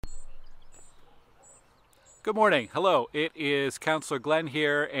Good morning. Hello. It is Councillor Glenn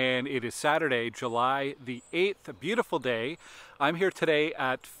here, and it is Saturday, July the 8th. A beautiful day. I'm here today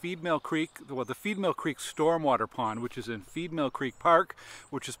at Feedmill Creek, the Feedmill Creek Stormwater Pond, which is in Feedmill Creek Park,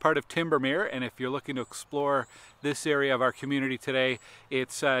 which is part of Timbermere. And if you're looking to explore this area of our community today,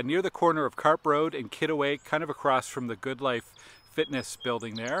 it's near the corner of Carp Road and Kitaway, kind of across from the Good Life Fitness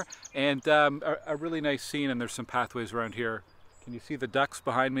building there. And a really nice scene, and there's some pathways around here. Can you see the ducks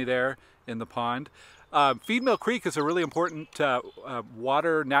behind me there in the pond? Feedmill Creek is a really important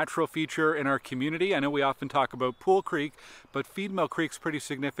water natural feature in our community. I know we often talk about Pool Creek, but Feedmill Creek's pretty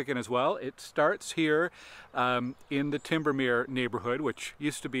significant as well. It starts here in the Timbermere neighborhood, which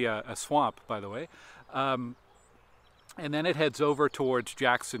used to be a swamp, by the way. And then it heads over towards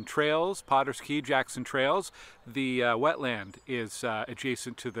Jackson Trails, Potter's Key, Jackson Trails. The wetland is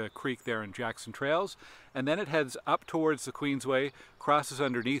adjacent to the creek there in Jackson Trails. And then it heads up towards the Queensway, crosses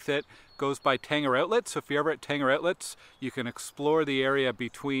underneath it, goes by Tanger Outlets. So if you're ever at Tanger Outlets, you can explore the area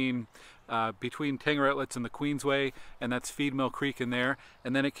between Tanger Outlets and the Queensway, and that's Feedmill Creek in there.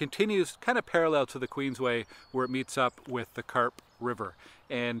 And then it continues kind of parallel to the Queensway where it meets up with the Carp River.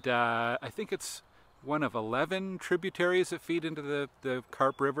 And I think it's one of 11 tributaries that feed into the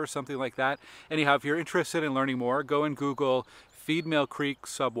Carp River, something like that. Anyhow, if you're interested in learning more, go and Google Feedmill Creek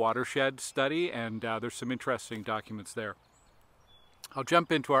Subwatershed Study, and there's some interesting documents there. I'll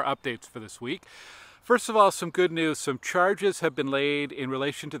jump into our updates for this week. First of all, some good news. Some charges have been laid in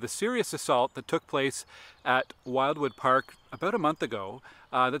relation to the serious assault that took place at Wyldewood Park about a month ago.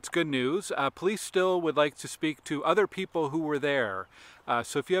 That's good news. Police still would like to speak to other people who were there.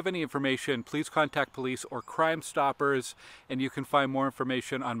 So if you have any information, please contact police or Crime Stoppers, and you can find more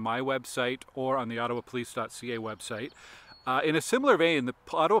information on my website or on the ottawapolice.ca website. In a similar vein, the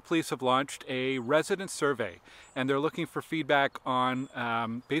Ottawa Police have launched a resident survey, and they're looking for feedback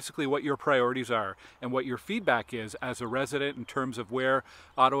on basically what your priorities are and what your feedback is as a resident in terms of where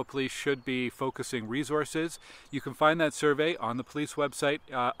Ottawa Police should be focusing resources. You can find that survey on the police website.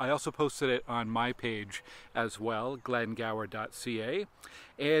 I also posted it on my page as well, glengower.ca.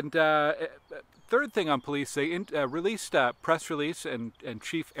 And third thing on police, they released a press release, and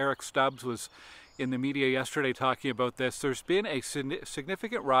Chief Eric Stubbs was in the media yesterday talking about this. There's been a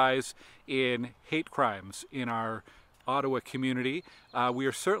significant rise in hate crimes in our Ottawa community. We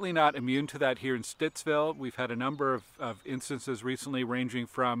are certainly not immune to that here in Stittsville. We've had a number of instances recently ranging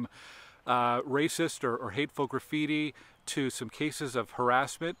from racist or hateful graffiti to some cases of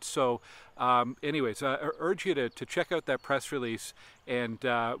harassment. So anyways, I urge you to check out that press release, and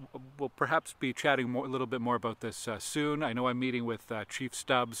we'll perhaps be chatting a little bit more about this soon. I know I'm meeting with Chief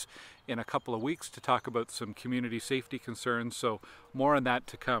Stubbs in a couple of weeks to talk about some community safety concerns, so more on that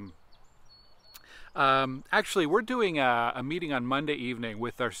to come. Actually, we're doing a meeting on Monday evening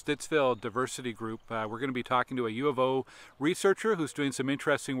with our Stittsville diversity group. We're going to be talking to a U of O researcher who's doing some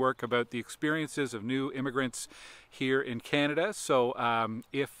interesting work about the experiences of new immigrants here in Canada. So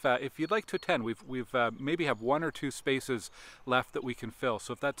if you'd like to attend, we've maybe have 1 or 2 spaces left that we can fill.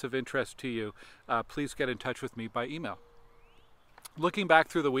 So if that's of interest to you, please get in touch with me by email. Looking back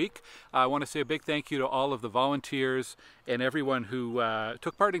through the week, I want to say a big thank you to all of the volunteers and everyone who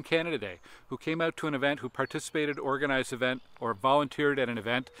took part in Canada Day, who came out to an event, who participated, organized an event, or volunteered at an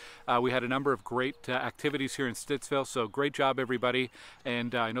event. We had a number of great activities here in Stittsville, so great job everybody.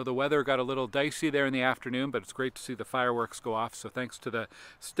 And I know the weather got a little dicey there in the afternoon, but it's great to see the fireworks go off, so thanks to the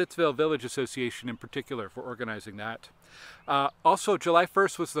Stittsville Village Association in particular for organizing that. Also, July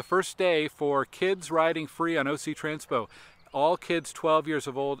 1st was the first day for kids riding free on OC Transpo. All kids 12 years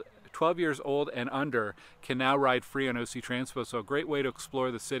old and under can now ride free on OC Transpo. So a great way to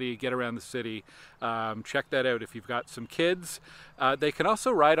explore the city, get around the city. Check that out if you've got some kids. They can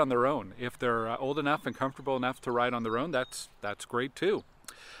also ride on their own. If they're old enough and comfortable enough to ride on their own, that's great too.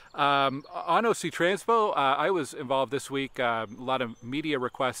 On OC Transpo, I was involved this week, a lot of media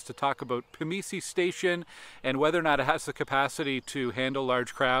requests to talk about Pimisi Station and whether or not it has the capacity to handle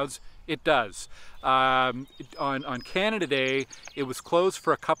large crowds. It does. On Canada Day, it was closed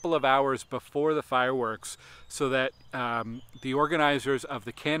for a couple of hours before the fireworks so that the organizers of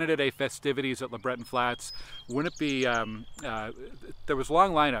the Canada Day festivities at LeBreton Flats wouldn't be, there was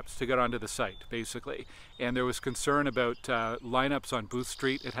long lineups to get onto the site, basically. And there was concern about lineups on Booth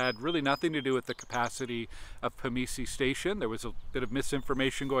Street. It had really nothing to do with the capacity of Pimisi Station. There was a bit of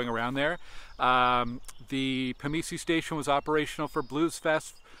misinformation going around there. The Pimisi Station was operational for Blues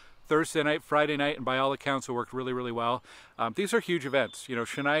Fest Thursday night, Friday night, and by all accounts it worked really, really well. These are huge events. You know,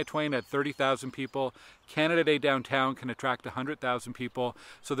 Shania Twain had 30,000 people. Canada Day downtown can attract 100,000 people,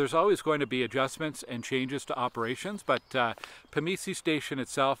 so there's always going to be adjustments and changes to operations, but Pimisi Station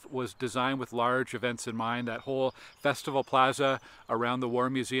itself was designed with large events in mind. That whole festival plaza around the War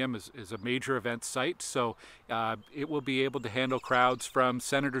Museum is a major event site, so it will be able to handle crowds from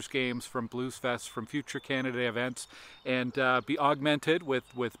Senators games, from Blues Fest, from future Canada Day events, and be augmented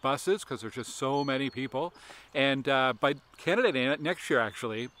with buses because there's just so many people. And by Canada Day next year,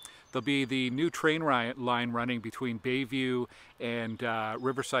 actually, there'll be the new train line running between Bayview and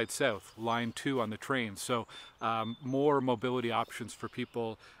Riverside South, line 2 on the train. So more mobility options for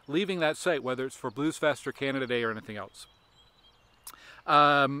people leaving that site, whether it's for Blues Fest or Canada Day or anything else.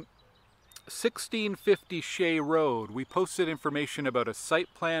 1650 Shea Road. We posted information about a site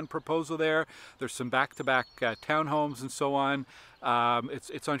plan proposal there. There's some back-to-back townhomes and so on.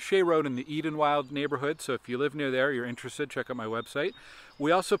 It's on Shea Road in the Edenwild neighborhood, so if you live near there, you're interested, check out my website.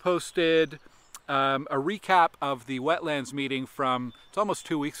 We also posted a recap of the wetlands meeting from, it's almost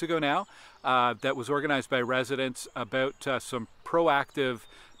 2 weeks ago now, that was organized by residents about some proactive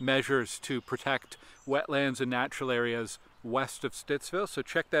measures to protect wetlands and natural areas west of Stittsville, so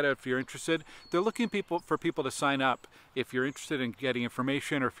check that out if you're interested. They're looking for people to sign up if you're interested in getting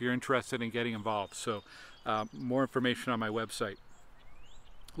information or if you're interested in getting involved. So more information on my website.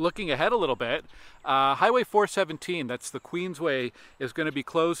 Looking ahead a little bit, Highway 417, that's the Queensway, is going to be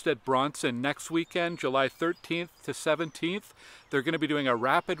closed at Bronson next weekend, July 13th to 17th. They're going to be doing a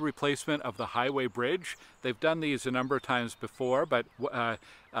rapid replacement of the highway bridge. They've done these a number of times before, but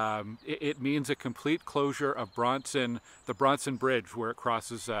it means a complete closure of Bronson, the Bronson Bridge, where it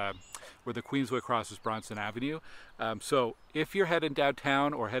crosses, where the Queensway crosses Bronson Avenue. So if you're heading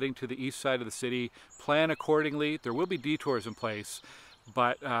downtown or heading to the east side of the city, plan accordingly. There will be detours in place,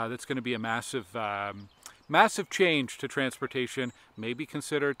 but that's going to be a massive change to transportation. Maybe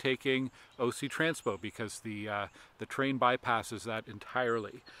consider taking OC Transpo because the train bypasses that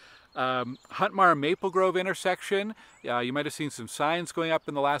entirely. Huntmar Maple Grove intersection, you might have seen some signs going up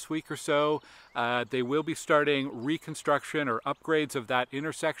in the last week or so. They will be starting reconstruction or upgrades of that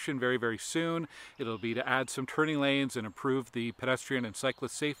intersection very, very soon. It'll be to add some turning lanes and improve the pedestrian and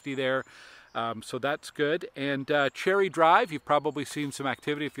cyclist safety there. So that's good. And Cherry Drive, you've probably seen some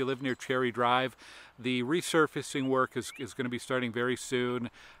activity if you live near Cherry Drive. The resurfacing work is going to be starting very soon,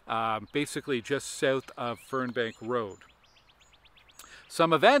 basically just south of Fernbank Road.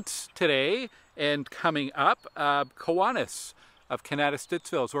 Some events today and coming up, Kiwanis of Canada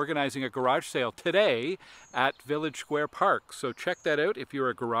Stittsville is organizing a garage sale today at Village Square Park. So check that out if you're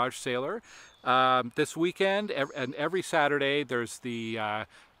a garage sailor. This weekend and every Saturday there's the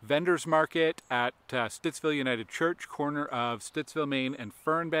vendors market at Stittsville United Church, corner of Stittsville, Main and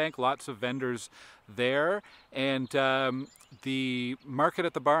Fernbank. Lots of vendors there. And the market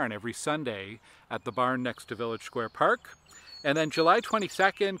at the barn every Sunday at the barn next to Village Square Park. And then July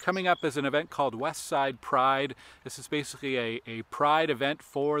 22nd, coming up is an event called West Side Pride. This is basically a pride event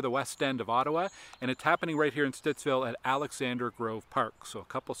for the West End of Ottawa, and it's happening right here in Stittsville at Alexander Grove Park, so a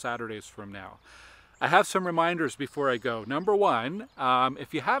couple Saturdays from now. I have some reminders before I go. Number one,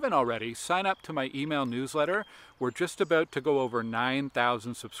 if you haven't already, sign up to my email newsletter. We're just about to go over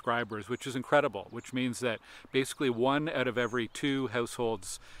 9,000 subscribers, which is incredible, which means that basically 1 out of every 2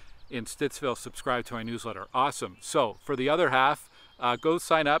 households in Stittsville subscribe to my newsletter. Awesome. So for the other half, go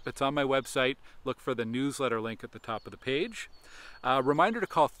sign up. It's on my website. Look for the newsletter link at the top of the page. Reminder to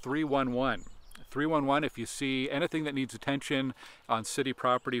call 311. 311 if you see anything that needs attention on city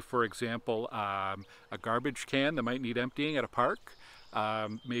property, for example, a garbage can that might need emptying at a park,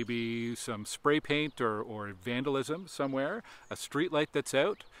 maybe some spray paint or vandalism somewhere, a street light that's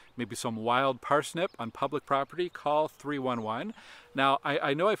out, maybe some wild parsnip on public property, call 311. Now,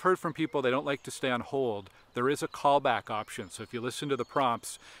 I know I've heard from people they don't like to stay on hold. There is a callback option, so if you listen to the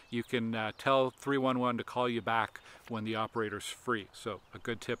prompts, you can tell 311 to call you back when the operator's free. So a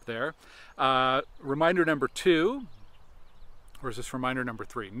good tip there. Reminder number 2, or is this reminder number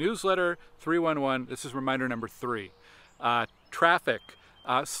 3? Newsletter 311, this is reminder number 3. Traffic,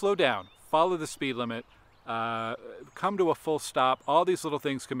 slow down, follow the speed limit, come to a full stop. All these little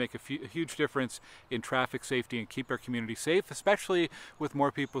things can make a huge difference in traffic safety and keep our community safe, especially with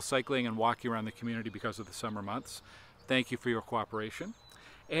more people cycling and walking around the community because of the summer months. Thank you for your cooperation.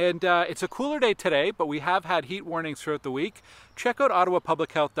 And it's a cooler day today, but we have had heat warnings throughout the week. Check out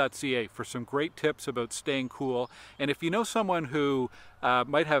ottawapublichealth.ca for some great tips about staying cool. And if you know someone who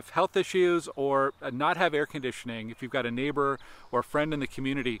might have health issues or not have air conditioning, if you've got a neighbor or a friend in the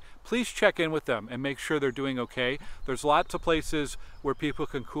community, please check in with them and make sure they're doing okay. There's lots of places where people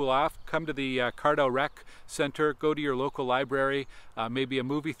can cool off. Come to the Cardell Rec Center, go to your local library, maybe a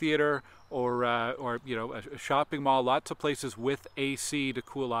movie theater, or you know, a shopping mall. Lots of places with AC to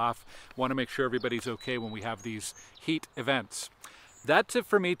cool off. Want to make sure everybody's okay when we have these heat events. That's it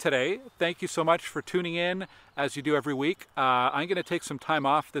for me today. Thank you so much for tuning in as you do every week. I'm going to take some time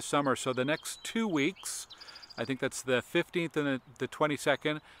off this summer, so the next 2 weeks, I think that's the 15th and the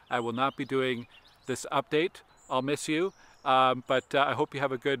 22nd, I will not be doing this update. I'll miss you, but I hope you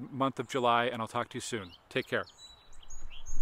have a good month of July, and I'll talk to you soon. Take care.